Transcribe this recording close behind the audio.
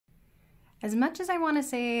As much as I want to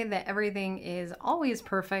say that everything is always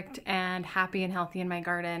perfect and happy and healthy in my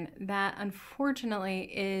garden, that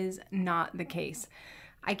unfortunately is not the case.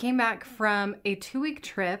 I came back from a 2-week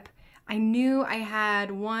trip. I knew I had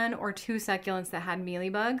 1 or 2 succulents that had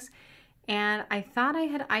mealybugs, and I thought I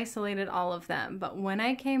had isolated all of them, but when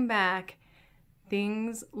I came back,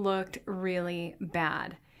 things looked really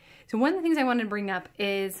bad. So one of the things I wanted to bring up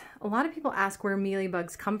is a lot of people ask where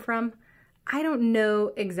mealybugs come from. I don't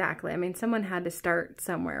know exactly. I mean, someone had to start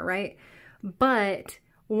somewhere, right? But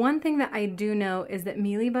one thing that I do know is that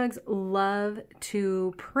mealybugs love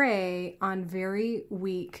to prey on very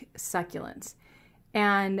weak succulents.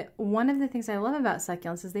 And one of the things I love about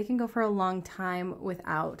succulents is they can go for a long time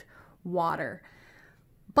without water.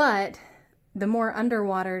 But the more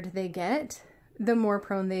underwatered they get, the more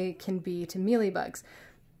prone they can be to mealybugs.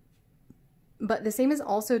 But the same is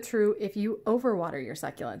also true if you overwater your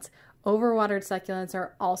succulents. Overwatered succulents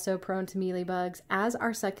are also prone to mealybugs, as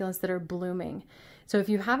are succulents that are blooming. So if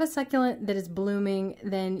you have a succulent that is blooming,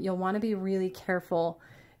 then you'll want to be really careful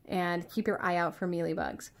and keep your eye out for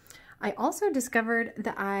mealybugs. I also discovered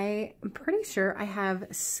that I'm pretty sure I have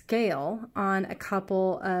scale on a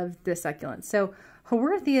couple of the succulents. So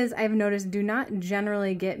Haworthias, I've noticed, do not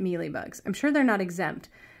generally get mealybugs. I'm sure they're not exempt,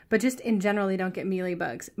 but just in general, they don't get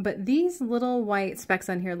mealybugs. But these little white specks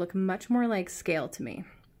on here look much more like scale to me.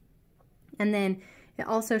 And then it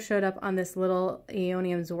also showed up on this little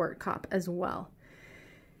Aeonium Zwartkop as well.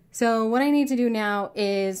 So what I need to do now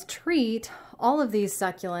is treat all of these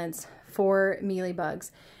succulents for mealybugs.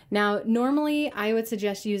 Now, normally I would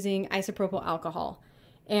suggest using isopropyl alcohol,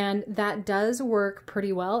 and that does work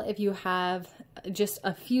pretty well if you have just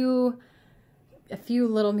a few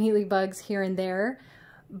little mealybugs here and there.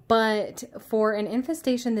 But for an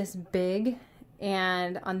infestation this big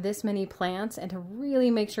and on this many plants, and to really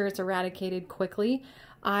make sure it's eradicated quickly,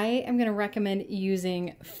 I am going to recommend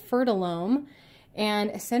using Fertilome. And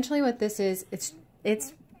essentially what this is,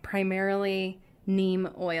 it's primarily neem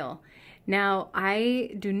oil. Now,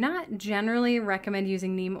 I do not generally recommend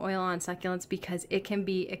using neem oil on succulents because it can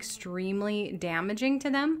be extremely damaging to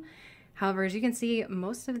them. However, as you can see,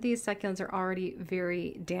 most of these succulents are already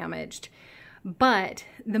very damaged. But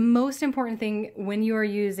the most important thing when you are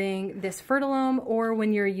using this Fertilome or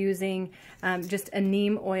when you're using just a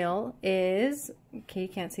neem oil is, okay, you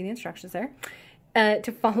can't see the instructions there,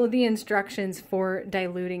 to follow the instructions for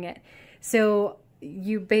diluting it. So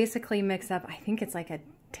you basically mix up, I think it's like a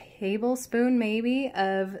tablespoon maybe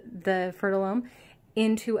of the Fertilome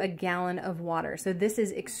into a gallon of water. So this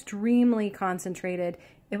is extremely concentrated.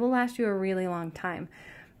 It will last you a really long time.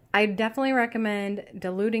 I definitely recommend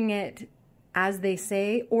diluting it as they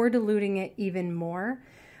say, or diluting it even more.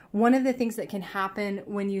 One of the things that can happen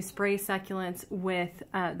when you spray succulents with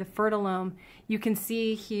the Fertilome, you can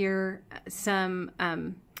see here some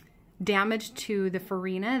damage to the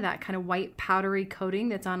farina, that kind of white powdery coating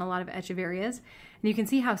that's on a lot of echeverias. And you can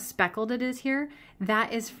see how speckled it is here.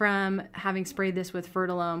 That is from having sprayed this with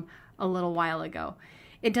Fertilome a little while ago.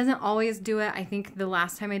 It doesn't always do it. I think the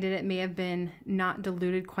last time I did it may have been not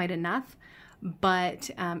diluted quite enough,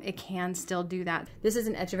 but it can still do that. This is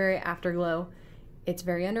an Echeveria Afterglow. It's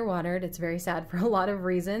very underwatered. It's very sad for a lot of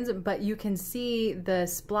reasons, but you can see the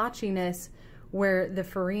splotchiness where the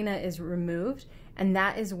farina is removed, and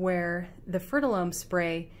that is where the Fertilome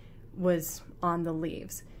spray was on the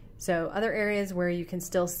leaves. So other areas where you can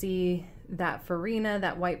still see that farina,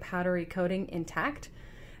 that white powdery coating intact,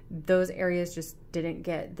 those areas just didn't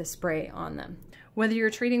get the spray on them. Whether you're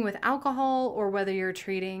treating with alcohol or whether you're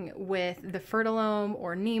treating with the Fertilome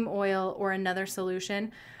or neem oil or another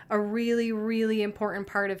solution, a really, really important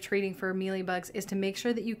part of treating for mealybugs is to make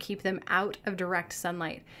sure that you keep them out of direct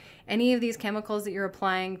sunlight. Any of these chemicals that you're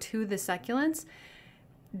applying to the succulents,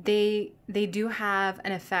 they do have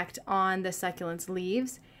an effect on the succulent's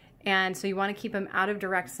leaves, and so you want to keep them out of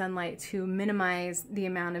direct sunlight to minimize the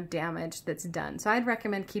amount of damage that's done. So I'd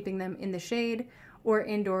recommend keeping them in the shade or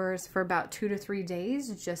indoors for about 2 to 3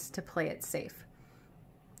 days just to play it safe.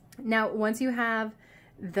 Now, once you have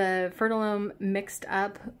the Fertilome mixed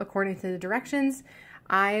up according to the directions,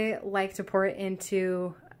 I like to pour it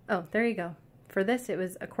into, oh, there you go. For this, it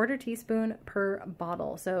was 1/4 teaspoon per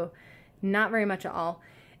bottle, so not very much at all.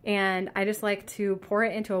 And I just like to pour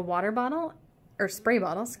it into a water bottle, or spray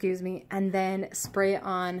bottle, excuse me, and then spray it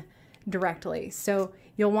on directly. So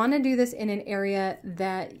you'll want to do this in an area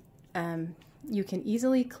that you can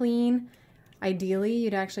easily clean. Ideally,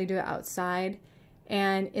 you'd actually do it outside.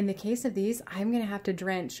 And in the case of these, I'm going to have to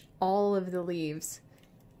drench all of the leaves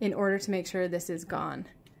in order to make sure this is gone.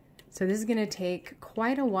 So this is going to take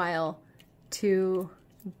quite a while to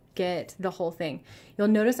get the whole thing. You'll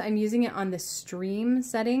notice I'm using it on the stream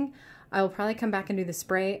setting. I will probably come back and do the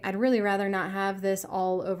spray. I'd really rather not have this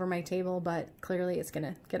all over my table, but clearly it's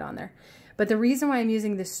gonna get on there. But the reason why I'm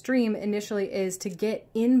using the stream initially is to get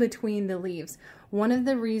in between the leaves. One of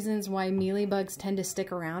the reasons why mealybugs tend to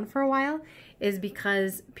stick around for a while is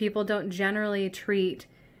because people don't generally treat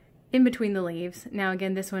in between the leaves. Now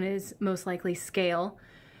again, this one is most likely scale,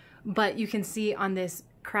 but you can see on this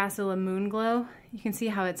Crassula Moonglow, you can see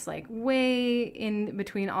how it's like way in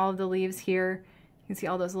between all of the leaves here. You can see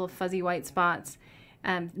all those little fuzzy white spots.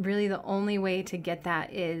 Really the only way to get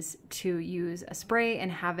that is to use a spray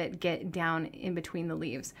and have it get down in between the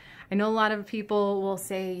leaves. I know a lot of people will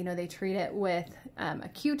say, you know, they treat it with a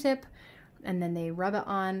Q-tip and then they rub it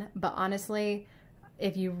on, but honestly,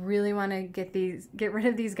 if you really want to get rid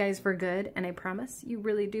of these guys for good, and I promise you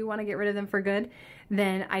really do want to get rid of them for good,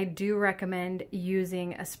 then I do recommend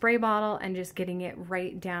using a spray bottle and just getting it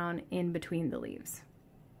right down in between the leaves.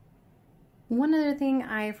 One other thing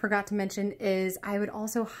I forgot to mention is I would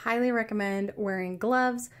also highly recommend wearing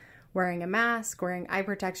gloves, wearing a mask, wearing eye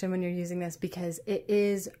protection when you're using this, because it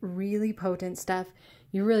is really potent stuff.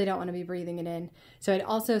 You really don't want to be breathing it in. So I'd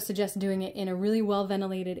also suggest doing it in a really well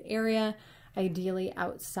ventilated area, ideally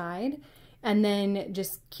outside, and then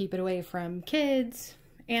just keep it away from kids,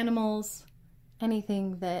 animals,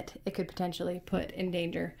 anything that it could potentially put in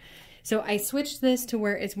danger. So I switched this to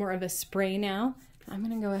where it's more of a spray now. I'm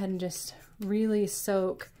gonna go ahead and just really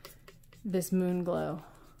soak this Moonglow.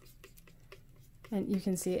 And you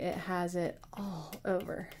can see it has it all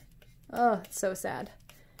over. Oh, it's so sad.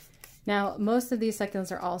 Now, most of these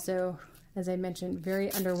succulents are also, as I mentioned, very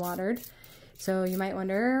underwatered. So you might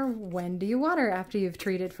wonder, when do you water after you've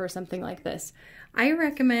treated for something like this? I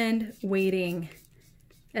recommend waiting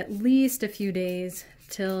at least a few days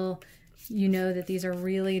till you know that these are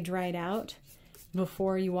really dried out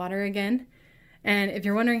before you water again. And if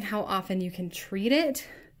you're wondering how often you can treat it,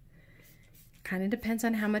 kind of depends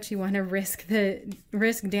on how much you want to risk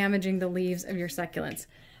damaging the leaves of your succulents.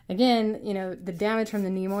 Again, you know, the damage from the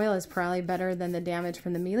neem oil is probably better than the damage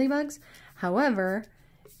from the mealybugs. However,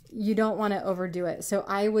 you don't want to overdo it. So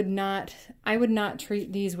I would not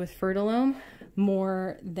treat these with Fertilome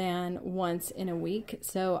more than once in a week.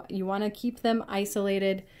 So you want to keep them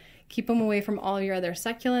isolated, keep them away from all your other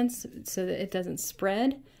succulents so that it doesn't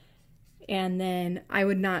spread. And then I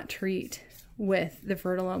would not treat with the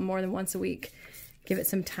Fertilome more than once a week. Give it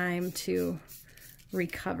some time to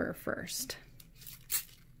recover first.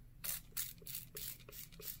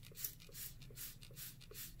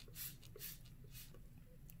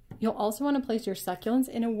 You'll also want to place your succulents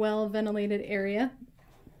in a well-ventilated area.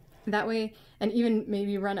 That way, and even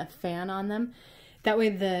maybe run a fan on them. That way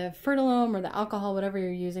the Fertilome or the alcohol, whatever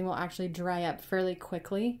you're using, will actually dry up fairly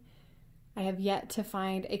quickly. I have yet to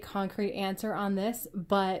find a concrete answer on this,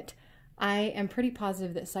 but I am pretty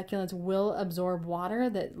positive that succulents will absorb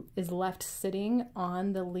water that is left sitting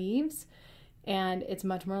on the leaves, and it's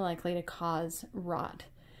much more likely to cause rot.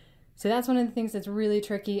 So that's one of the things that's really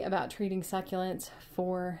tricky about treating succulents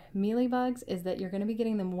for mealybugs, is that you're going to be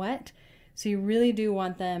getting them wet. So you really do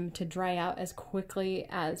want them to dry out as quickly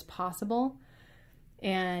as possible,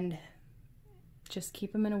 and just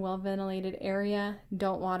keep them in a well-ventilated area.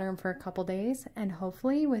 Don't water them for a couple days, and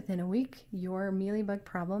hopefully within a week your mealybug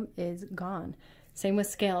problem is gone. Same with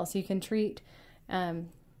scale. So you can treat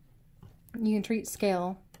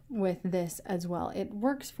scale with this as well. It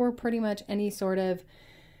works for pretty much any sort of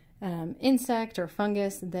insect or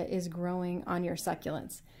fungus that is growing on your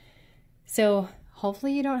succulents. So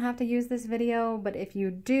hopefully you don't have to use this video, but if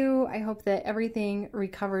you do, I hope that everything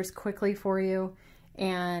recovers quickly for you,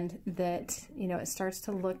 and that, you know, it starts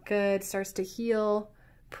to look good, starts to heal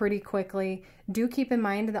pretty quickly. Do keep in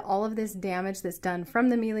mind that all of this damage that's done from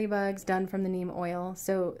the mealybugs, done from the neem oil,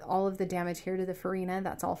 so all of the damage here to the farina,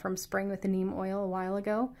 that's all from spraying with the neem oil a while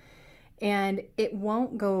ago, and it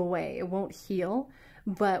won't go away, it won't heal.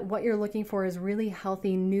 But what you're looking for is really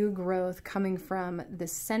healthy new growth coming from the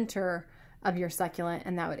center of your succulent,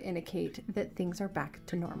 and that would indicate that things are back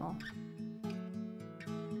to normal.